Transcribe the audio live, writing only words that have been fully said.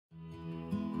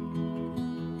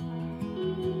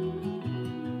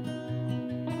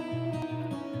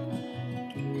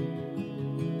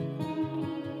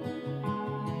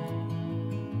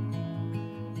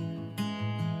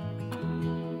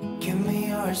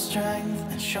your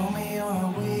strength and show me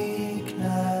your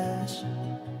weakness.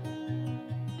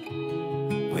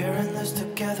 We're in this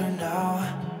together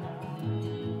now.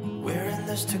 We're in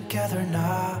this together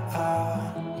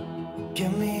now.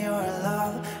 Give me your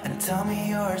love and tell me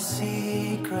your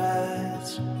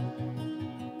secrets.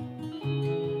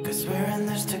 'Cause we're in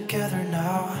this together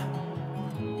now.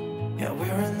 Yeah,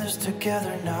 we're in this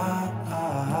together now.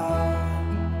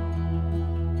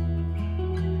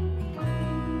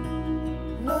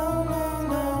 No, no,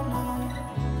 no, no.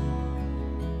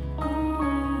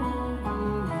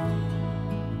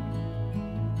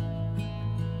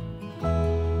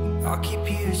 I'll keep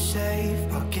you safe,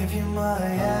 I'll give you my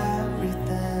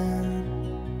everything.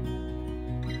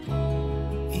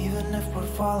 Even if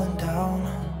we're falling down,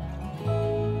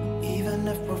 even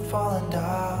if we're falling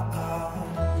down,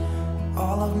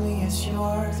 all of me is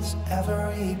yours,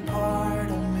 every part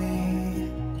of me.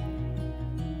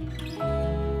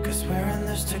 'Cause we're in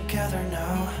this together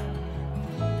now.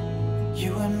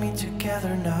 You and me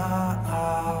together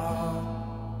now.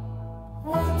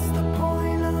 What's the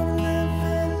point of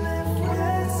living if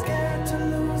we're scared to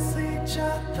lose each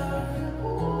other?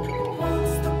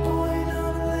 What's the point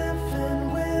of living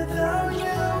without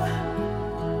you?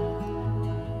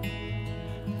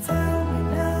 Tell me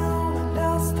now and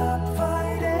I'll stop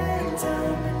fighting.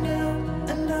 Tell me now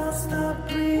and I'll stop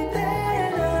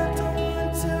breathing. I don't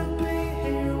want to be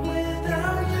here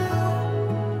without you.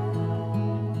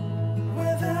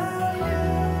 Without you.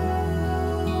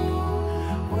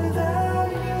 Without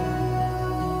you.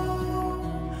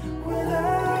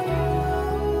 Without you.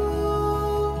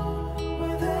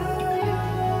 Without you.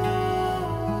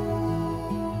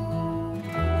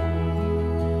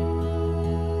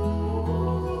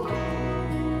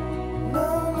 No,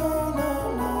 no, no,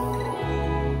 no.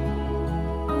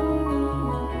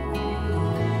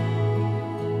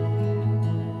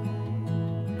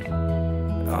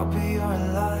 I'll be your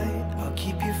light, I'll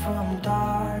keep you from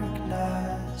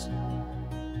darkness.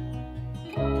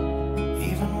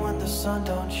 Even when the sun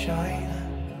don't shine,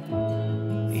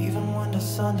 even when the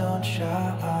sun don't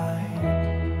shine.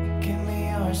 Give me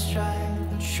your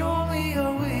strength and show me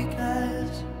your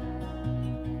weakness.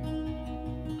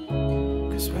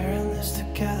 'Cause we're in this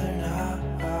together now.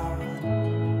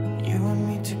 You and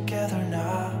me together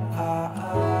now.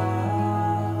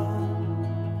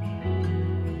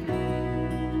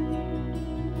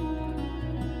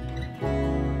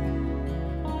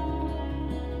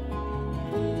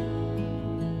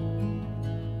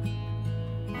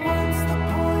 What's the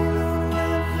point of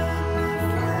living if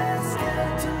we're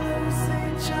scared to lose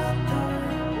each other?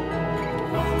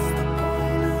 What's the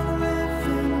point of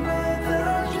living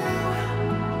without you?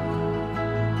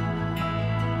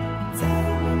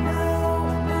 Tell me now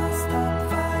and I'll stop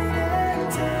fighting.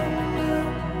 Tell me now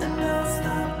and I'll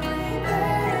stop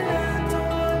breathing. I don't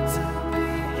want to be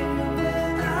here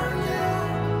without you.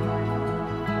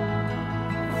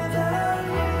 Without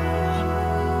you.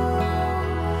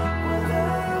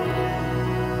 Without you.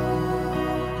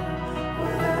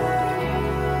 Without you.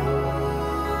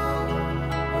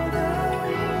 Without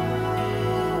you.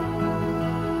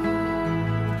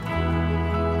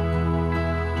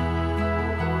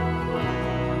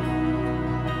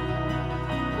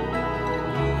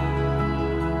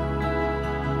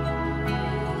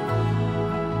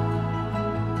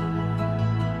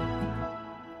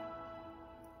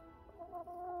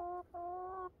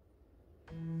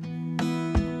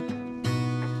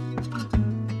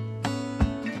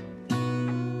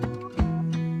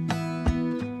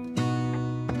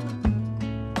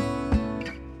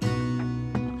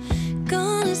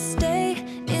 Gonna stay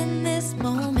in this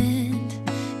moment.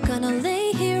 Gonna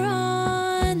lay here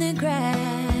on the grass.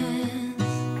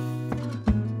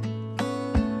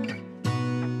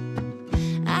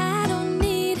 I don't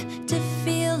need to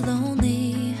feel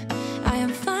lonely. I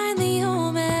am finally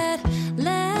home at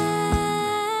last.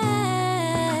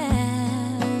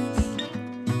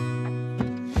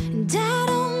 And I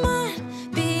don't mind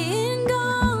being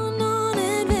gone on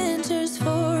adventures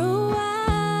for a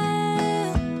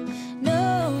while. No,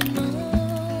 no.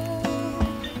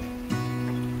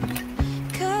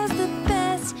 'Cause the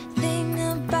best thing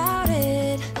about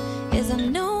it is I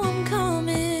know I'm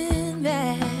coming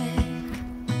back.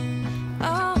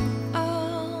 Oh,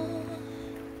 oh.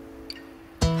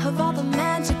 Of all the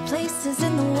magic places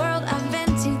in the world I've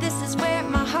been to, this is where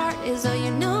my heart is. Oh,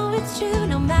 you know it's true.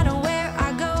 No matter where I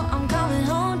go, I'm coming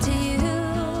home to you.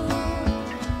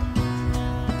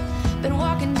 Been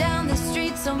walking down the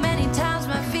street so many times,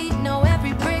 my feet know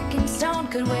every brick and stone.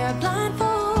 Could wear a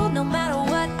blindfold. No matter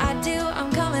what I do,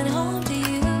 I'm coming home to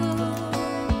you.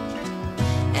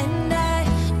 And I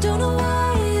don't know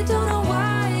why, don't know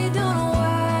why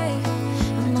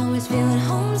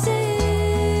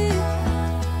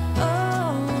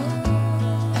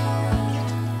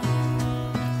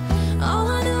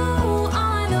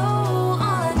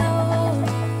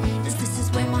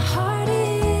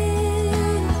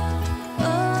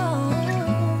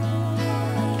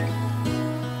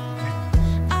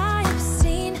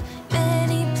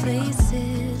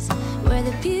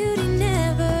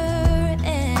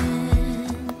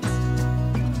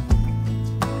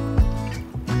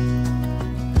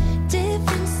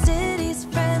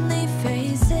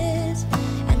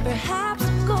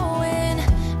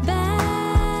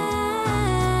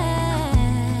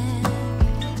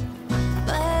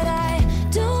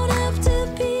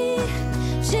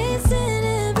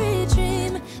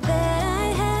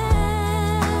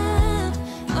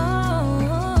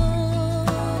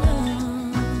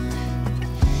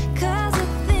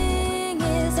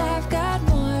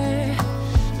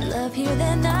up here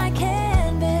than I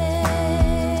can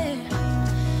bear.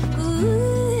 Ooh.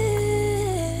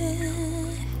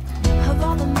 Of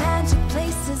all the magic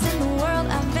places in the world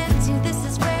I've been to, this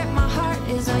is where my heart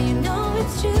is. Oh, you know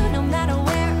it's true. No matter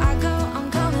where I go,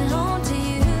 I'm coming home to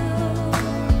you.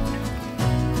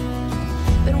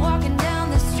 Been walking down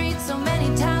the street so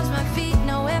many times, my feet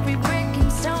know every brick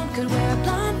and stone. Could wear a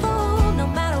blindfold, no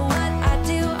matter what I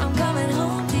do, I'm coming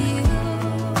home to you.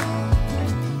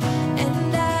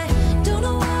 And I don't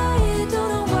know why, don't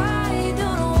know why,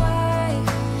 don't know why,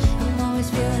 I'm always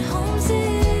feeling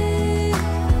homesick.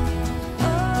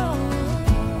 Oh,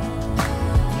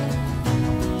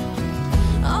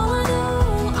 all I know,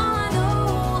 all I know,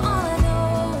 all I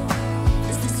know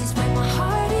is this is where my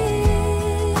heart is.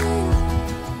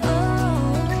 Oh,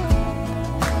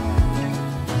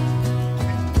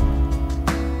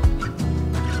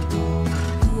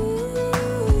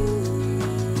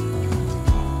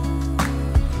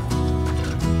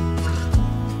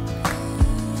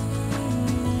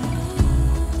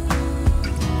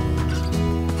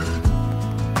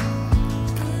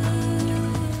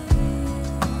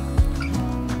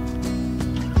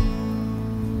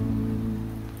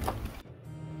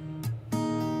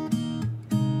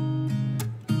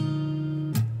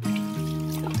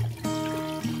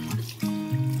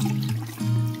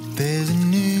 There's a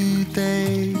new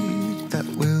day that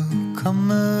will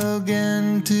come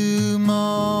again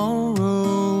tomorrow.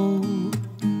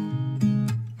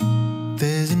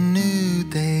 There's a new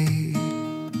day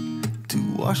to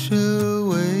wash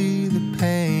away the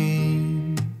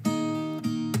pain.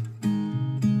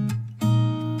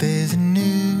 There's a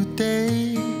new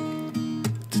day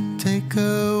to take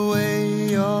away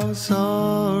your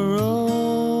sorrow.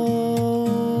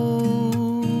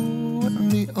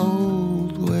 And the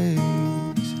old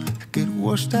ways get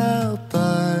washed out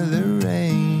by the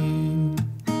rain.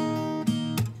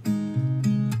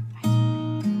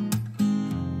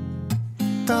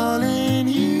 Darling,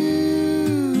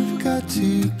 you've got to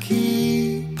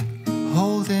keep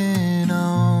holding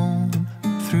on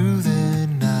through the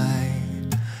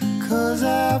night, 'cause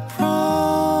I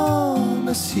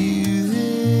promise you